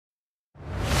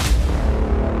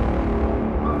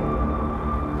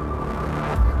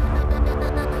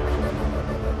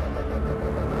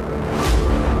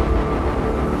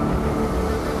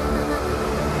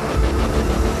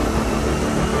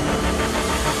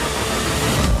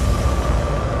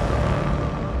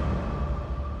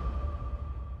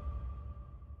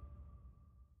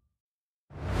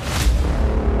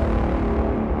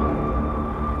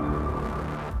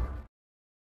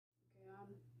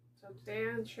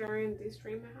I'm sharing this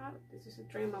dream I had. This is a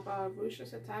dream about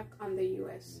Russia's attack on the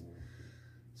US.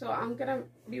 So I'm gonna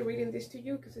be reading this to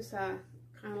you because it's a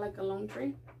kind of like a long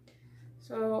dream.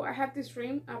 So I had this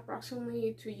dream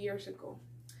approximately 2 years ago.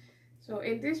 So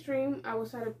in this dream, I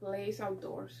was at a place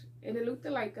outdoors, and it looked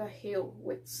like a hill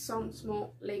with some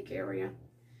small lake area.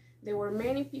 There were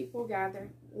many people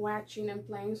gathered, watching and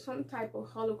playing some type of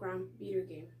hologram video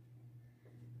game.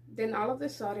 Then all of a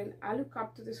sudden, I look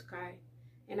up to the sky,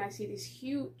 and I see this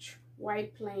huge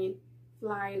white plane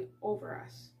flying over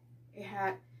us. It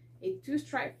had a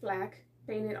two-stripe flag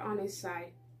painted on its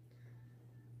side.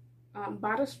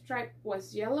 Bottom stripe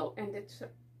was yellow, and the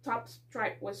top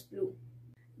stripe was blue.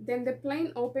 Then the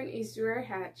plane opened its rear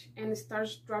hatch and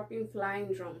starts dropping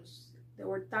flying drones. There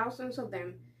were thousands of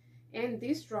them, and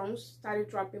these drones started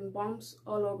dropping bombs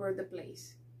all over the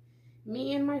place.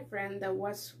 Me and my friend that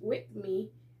was with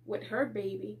me, with her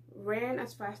baby, ran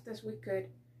as fast as we could,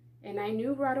 and I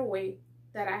knew right away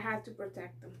that I had to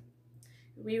protect them.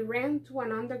 We ran to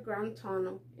an underground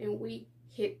tunnel, and we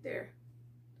hid there.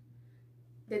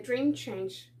 The dream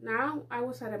changed. Now I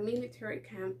was at a military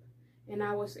camp, and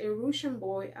I was a Rusian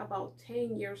boy about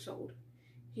 10 years old.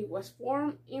 He was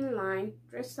formed in line,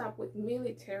 dressed up with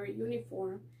military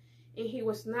uniform, and he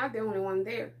was not the only one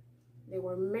there. There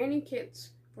were many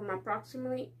kids from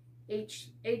approximately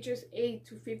ages 8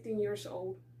 to 15 years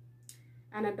old.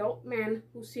 An adult man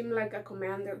who seemed like a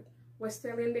commander was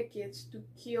telling the kids to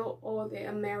kill all the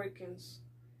Americans,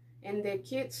 and the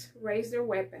kids raised their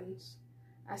weapons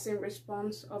as in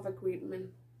response of agreement.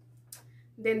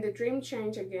 Then the dream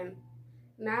changed again.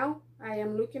 Now I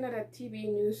am looking at a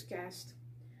TV newscast.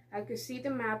 I could see the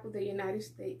map of the United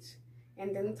States,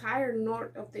 and the entire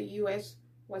north of the US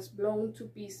was blown to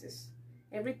pieces.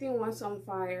 Everything was on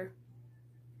fire.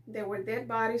 There were dead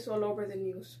bodies all over the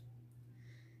news.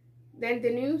 Then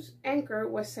the news anchor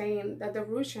was saying that the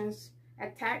Russians'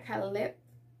 attack have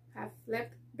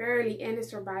left barely any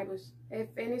survivors, if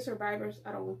any survivors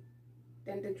at all.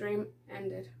 Then the dream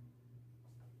ended.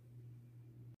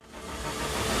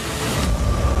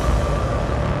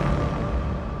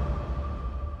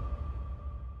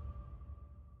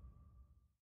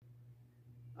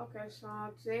 Okay, so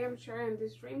today I'm sharing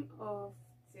this dream of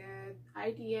the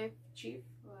IDF chief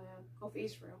of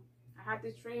Israel. I had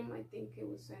this dream, I think it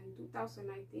was in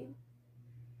 2019.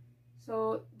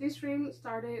 So this dream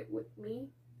started with me.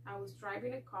 I was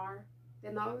driving a car,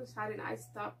 then all of a sudden I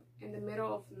stopped in the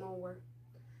middle of nowhere.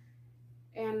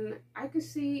 And I could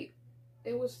see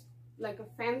it was like a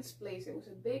fence place. It was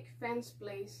a big fence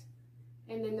place.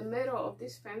 And in the middle of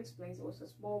this fence place, it was a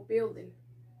small building.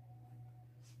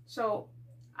 So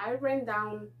I ran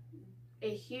down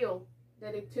a hill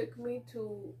that it took me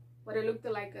to what it looked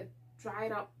like a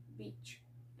dried up beach.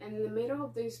 And in the middle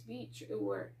of this beach, it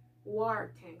were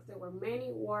war tanks. There were many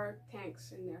war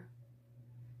tanks in there.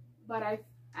 But I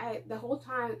the whole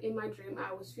time in my dream,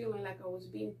 I was feeling like I was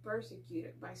being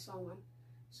persecuted by someone.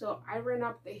 So I ran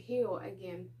up the hill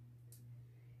again,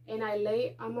 and I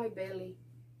lay on my belly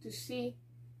to see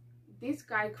this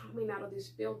guy coming out of this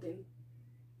building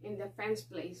in the fence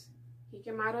place. He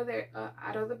came out of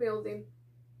the building,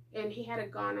 and he had a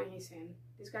gun in his hand.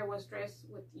 This guy was dressed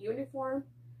with uniform,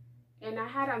 and I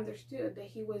had understood that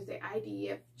he was the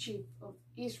IDF chief of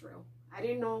Israel. I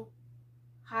didn't know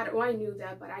how I knew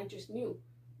that, but I just knew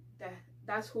that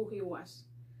that's who he was.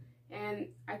 And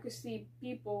I could see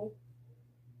people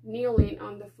kneeling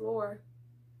on the floor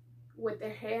with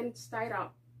their hands tied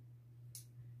up.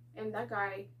 And that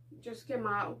guy just came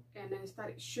out and then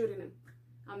started shooting him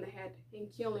on the head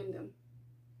and killing them.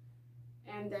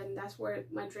 And then that's where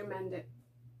my dream ended.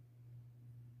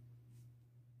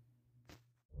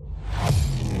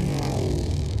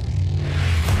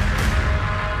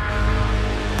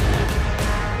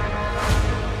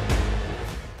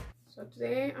 So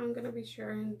today I'm gonna be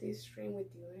sharing this dream with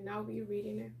you, and I'll be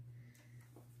reading it.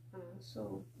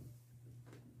 So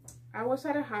I was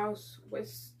at a house with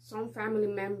some family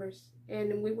members,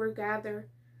 and we were gathered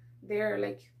there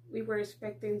like we were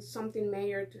expecting something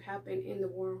major to happen in the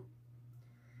world.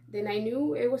 Then I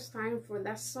knew it was time for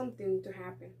that something to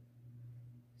happen.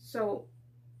 So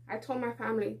I told my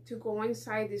family to go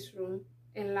inside this room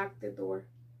and lock the door.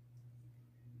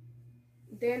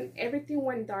 Then everything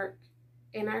went dark,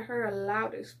 and I heard a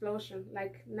loud explosion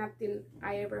like nothing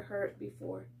I ever heard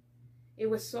before. It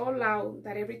was so loud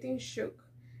that everything shook,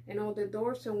 and all the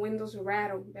doors and windows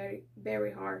rattled very,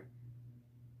 very hard.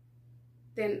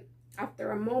 Then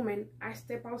after a moment, I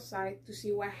stepped outside to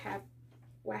see what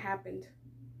happened.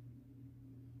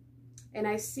 And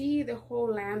I see the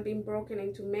whole land being broken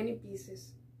into many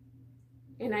pieces.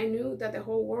 And I knew that the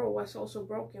whole world was also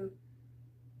broken.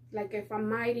 like if a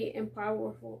mighty and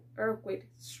powerful earthquake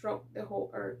struck the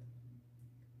whole earth.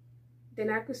 Then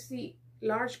I could see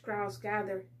large crowds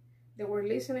gathered. They were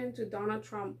listening to Donald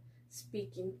Trump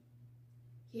speaking.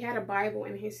 He had a Bible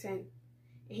in his hand,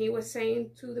 and he was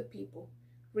saying to the people,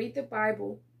 read the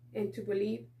Bible and to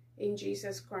believe in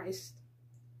Jesus Christ.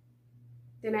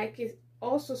 Then I could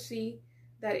also see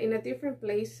that in a different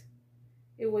place,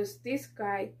 it was this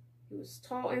guy. He was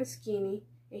tall and skinny,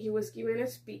 and he was giving a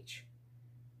speech.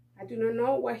 I do not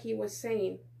know what he was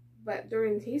saying, but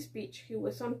during his speech, he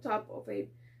was on top of a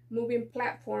moving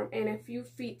platform and a few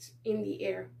feet in the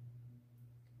air.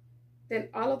 Then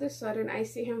all of a sudden, I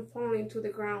see him falling to the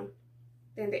ground.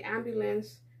 Then the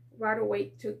ambulance right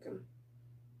away took him.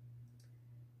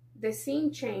 The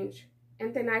scene changed,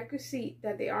 and then I could see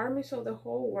that the armies of the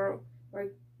whole world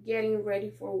were getting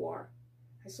ready for war.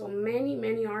 I saw many,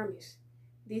 many armies.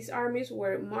 These armies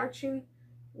were marching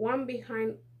one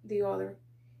behind the other,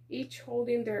 each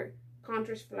holding their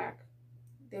country's flag.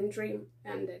 Then dream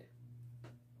ended.